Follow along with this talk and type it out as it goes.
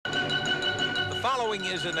following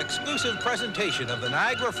is an exclusive presentation of the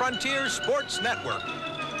Niagara Frontier Sports Network,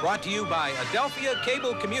 brought to you by Adelphia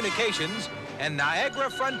Cable Communications and Niagara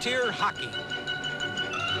Frontier Hockey.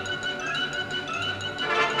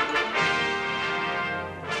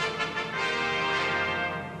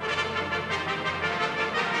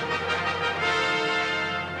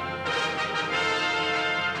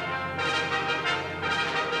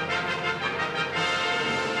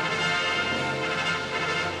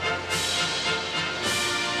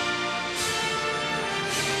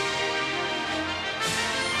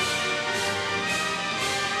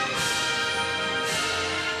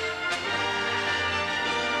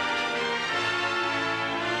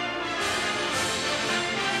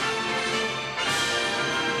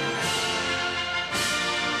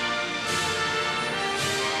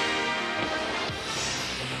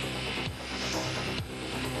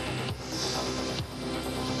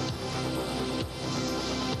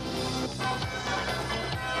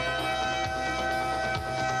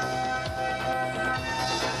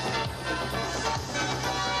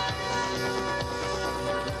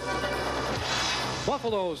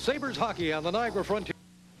 Buffalo Sabres Hockey on the Niagara Frontier.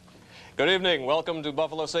 Good evening. Welcome to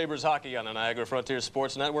Buffalo Sabres Hockey on the Niagara Frontier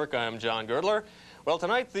Sports Network. I'm John Gurtler. Well,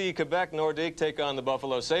 tonight the Quebec Nordiques take on the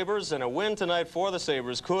Buffalo Sabres, and a win tonight for the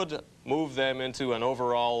Sabres could move them into an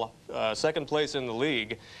overall second place in the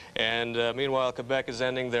league. And meanwhile, Quebec is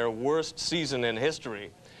ending their worst season in history.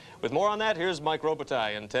 With more on that, here's Mike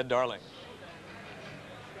Robitaille and Ted Darling.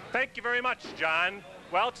 Thank you very much, John.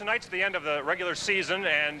 Well, tonight's the end of the regular season,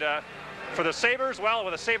 and for the Sabres, well,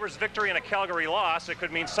 with a Sabres victory and a Calgary loss, it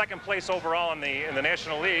could mean second place overall in the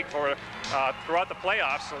National League for throughout the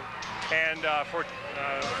playoffs. And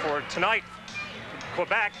for tonight,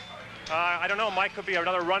 Quebec, I don't know, Mike, could be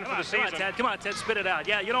another run for the season. Come on, Ted, spit it out.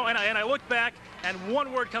 Yeah, you know, and I look back, and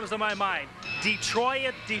one word comes to my mind: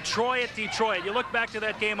 Detroit, Detroit, Detroit. You look back to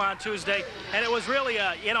that game on Tuesday, and it was really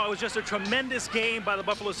it was just a tremendous game by the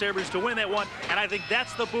Buffalo Sabres to win that one, and I think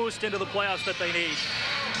that's the boost into the playoffs that they need.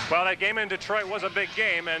 Well, that game in Detroit was a big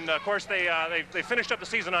game, and of course they finished up the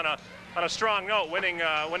season on a strong note, winning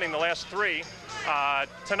the last three.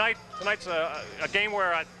 Tonight's a game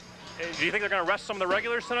where. Do you think they're going to rest some of the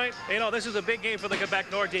regulars tonight? You know, this is a big game for the Quebec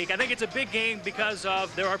Nordiques. I think it's a big game because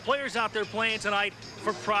there are players out there playing tonight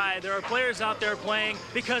for pride. There are players out there playing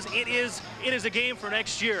because it is a game for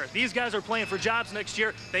next year. These guys are playing for jobs next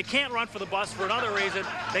year. They can't run for the bus for another reason.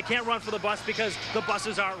 They can't run for the bus because the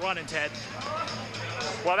buses aren't running, Ted.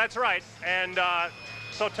 Well, that's right. And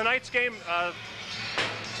so tonight's game is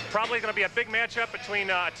probably going to be a big matchup between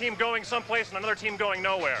a team going someplace and another team going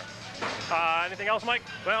nowhere. Anything else, Mike?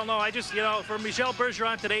 Well, no, I just, for Michel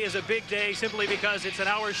Bergeron, today is a big day simply because it's an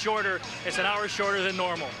hour shorter. It's an hour shorter than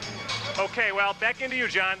normal. Okay, well, back into you,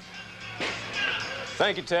 John.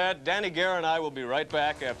 Thank you, Ted. Danny Gare and I will be right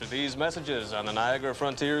back after these messages on the Niagara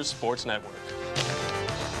Frontier Sports Network.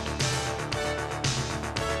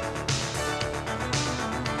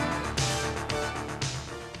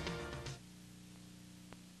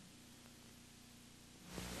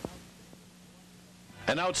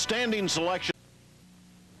 An outstanding selection.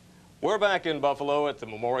 We're back in Buffalo at the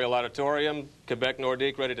Memorial Auditorium. Quebec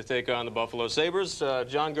Nordiques ready to take on the Buffalo Sabres.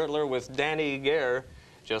 John Gurtler with Danny Gare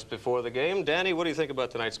just before the game. Danny, what do you think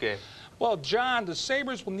about tonight's game? Well, John, the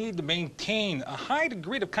Sabres will need to maintain a high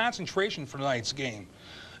degree of concentration for tonight's game.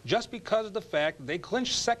 Just because of the fact that they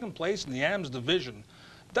clinched second place in the Adams division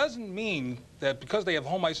doesn't mean that because they have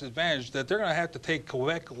home ice advantage that they're going to have to take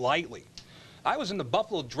Quebec lightly. I was in the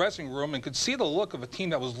Buffalo dressing room and could see the look of a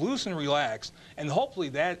team that was loose and relaxed, and hopefully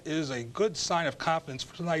that is a good sign of confidence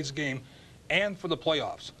for tonight's game and for the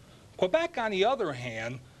playoffs. Quebec, on the other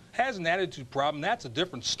hand, has an attitude problem. That's a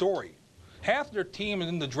different story. Half their team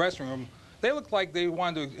in the dressing room, they look like they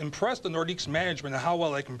wanted to impress the Nordiques management and how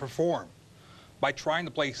well they can perform by trying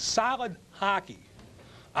to play solid hockey.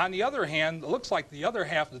 On the other hand, it looks like the other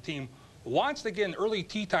half of the team wants to get an early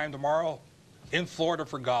tea time tomorrow in Florida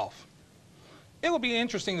for golf. It will be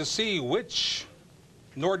interesting to see which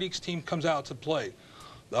Nordiques team comes out to play.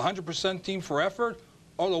 The 100% team for effort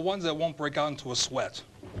or the ones that won't break out into a sweat.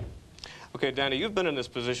 Okay, Danny, you've been in this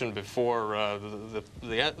position before.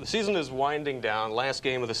 The season is winding down, last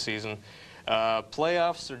game of the season.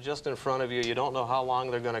 Playoffs are just in front of you. You don't know how long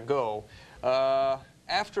they're going to go.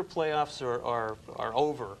 After playoffs are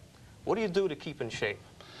over, what do you do to keep in shape?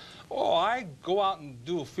 Oh, I go out and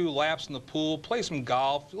do a few laps in the pool, play some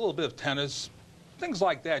golf, a little bit of tennis. Things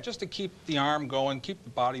like that, just to keep the arm going, keep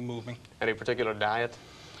the body moving. Any particular diet?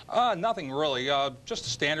 Nothing really, just a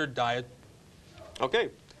standard diet.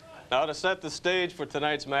 Okay, now to set the stage for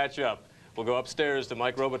tonight's matchup, we'll go upstairs to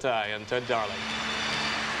Mike Robitaille and Ted Darling.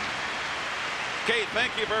 Okay,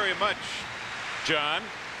 thank you very much, John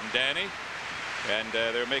and Danny. And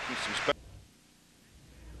they're making some special.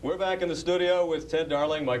 We're back in the studio with Ted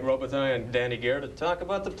Darling, Mike Robitaille, and Danny Gare to talk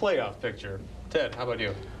about the playoff picture. Ted, how about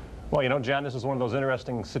you? Well, you know, John, this is one of those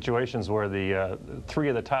interesting situations where the 3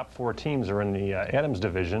 of the top 4 teams are in the Adams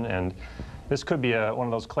division, and this could be one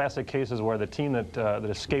of those classic cases where the team that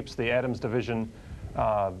escapes the Adams division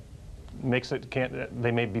makes it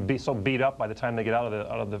they may be so beat up by the time they get out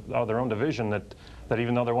of their own division that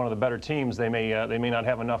even though they're one of the better teams, they may not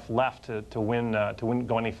have enough left to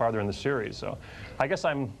go any farther in the series. So, I guess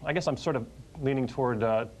I'm sort of leaning toward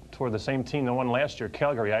the same team that won last year,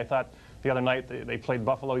 Calgary. I thought the other night they played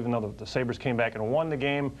Buffalo, even though the Sabres came back and won the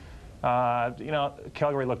game. You know,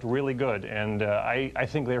 Calgary looked really good, and I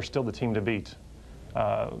think they're still the team to beat.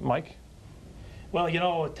 Mike? Well, you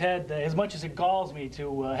know, Ted, as much as it galls me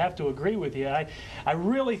to have to agree with you, I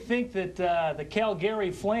really think that the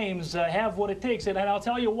Calgary Flames have what it takes, and I'll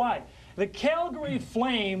tell you why. The Calgary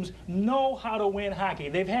Flames know how to win hockey.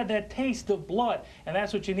 They've had that taste of blood, and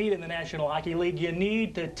that's what you need in the National Hockey League. You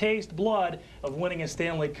need to taste blood of winning a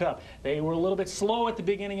Stanley Cup. They were a little bit slow at the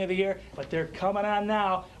beginning of the year, but they're coming on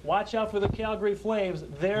now. Watch out for the Calgary Flames.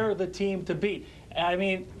 They're the team to beat. I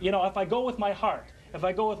mean, you know, if I go with my heart,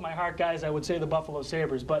 guys, I would say the Buffalo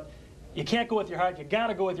Sabres, but you can't go with your heart. You got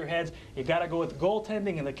to go with your heads. You got to go with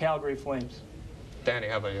goaltending and the Calgary Flames. Danny,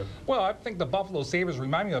 how about you? Well, I think the Buffalo Sabres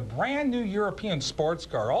remind me of a brand new European sports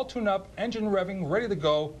car, all tuned up, engine revving, ready to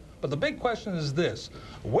go. But the big question is this: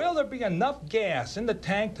 will there be enough gas in the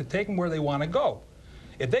tank to take them where they want to go?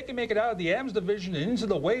 If they can make it out of the Adams division and into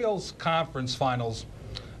the Wales Conference Finals,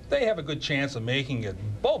 they have a good chance of making it.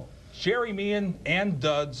 Both Jerry Meehan and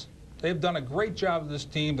Duds, they've done a great job with this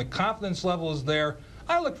team. The confidence level is there.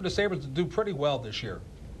 I look for the Sabres to do pretty well this year.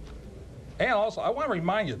 And also, I want to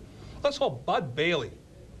remind you, let's hope Bud Bailey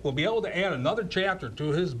will be able to add another chapter to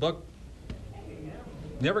his book.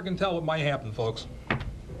 Never can tell what might happen, folks.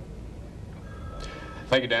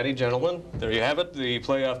 Thank you, Danny. Gentlemen, there you have it, the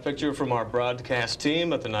playoff picture from our broadcast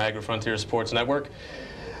team at the Niagara Frontier Sports Network.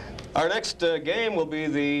 Our next game will be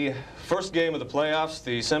the first game of the playoffs,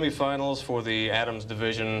 the semifinals for the Adams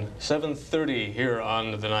Division, 7:30 here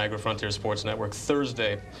on the Niagara Frontier Sports Network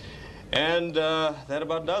Thursday. And that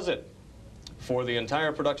about does it for the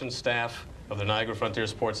entire production staff of the Niagara Frontier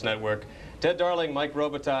Sports Network. Ted Darling, Mike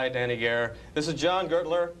Robitaille, Danny Gare. This is John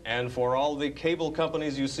Gurtler, and for all the cable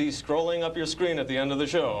companies you see scrolling up your screen at the end of the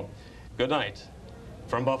show, good night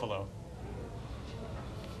from Buffalo.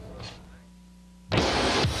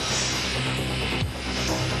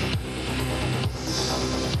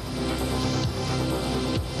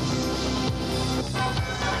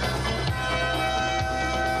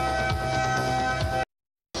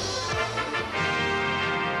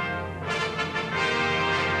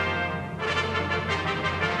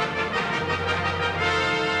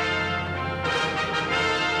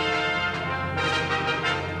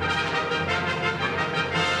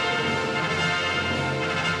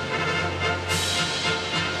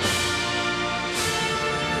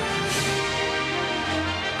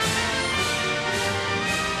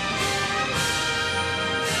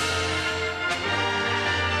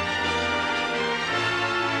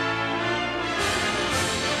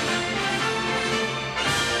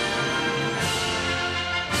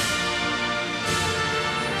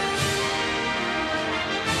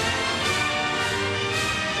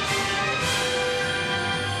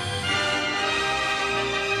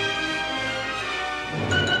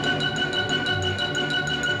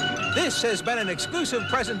 This has been an exclusive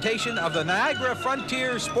presentation of the Niagara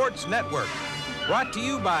Frontier Sports Network, brought to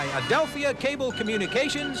you by Adelphia Cable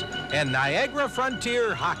Communications and Niagara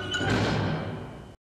Frontier Hockey.